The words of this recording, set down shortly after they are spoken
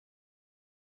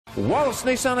Wallace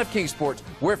Nissan of Kingsport,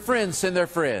 where friends send their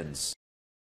friends.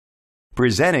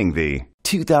 Presenting the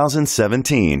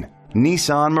 2017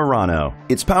 Nissan Murano.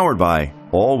 It's powered by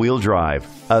all-wheel drive,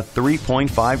 a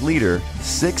 3.5-liter,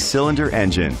 6-cylinder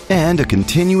engine, and a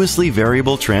continuously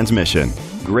variable transmission.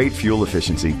 Great fuel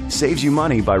efficiency saves you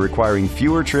money by requiring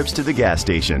fewer trips to the gas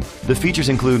station. The features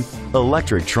include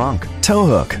electric trunk, tow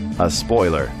hook, a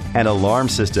spoiler, an alarm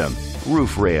system,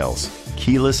 roof rails,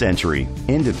 keyless entry,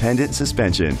 independent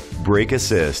suspension, brake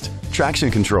assist, traction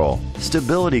control,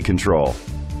 stability control.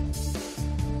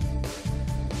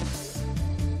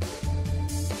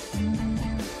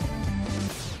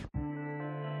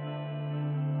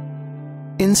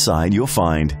 Inside you'll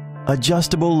find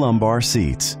adjustable lumbar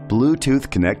seats, Bluetooth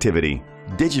connectivity,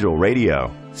 digital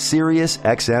radio, Sirius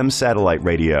XM satellite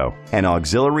radio, an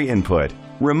auxiliary input,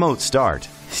 remote start,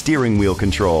 steering wheel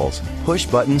controls, push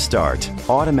button start,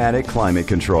 automatic climate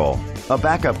control, a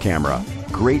backup camera.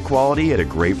 Great quality at a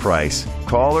great price.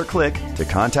 Call or click to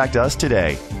contact us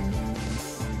today.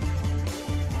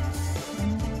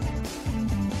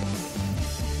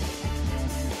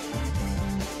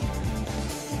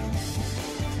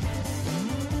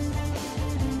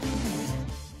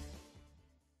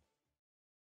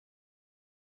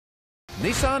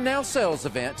 Nissan Now Sales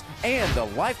Event and the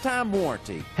lifetime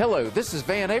warranty. Hello, this is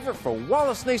Van Avert for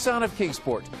Wallace Nissan of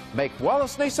Kingsport. Make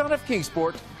Wallace Nissan of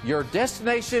Kingsport your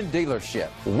destination dealership.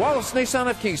 Wallace Nissan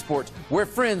of Kingsport, where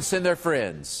friends send their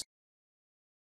friends.